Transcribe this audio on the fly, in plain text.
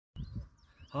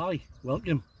Hi,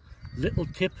 welcome. Little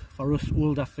tip for us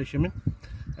older fishermen.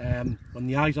 When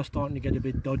the eyes are starting to get a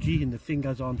bit dodgy and the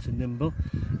fingers aren't so nimble,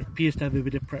 it pays to have a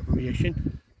bit of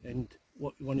preparation. And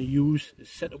what you want to use is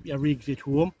set up your rigs at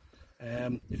home.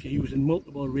 If you're using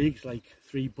multiple rigs like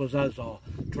 3 buzzers or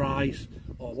dries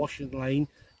or washing line,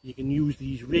 you can use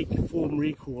these foam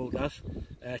rig holders.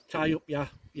 Tie up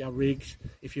your rigs.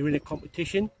 If you're in a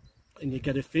competition and you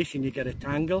get a fish and you get a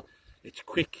tangle, it's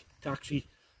quick to actually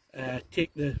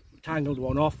take the tangled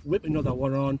one off, whip another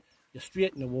one on, you're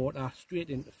straight in the water, straight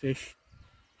into fish.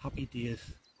 Happy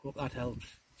days. Hope that helps.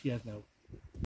 Cheers now.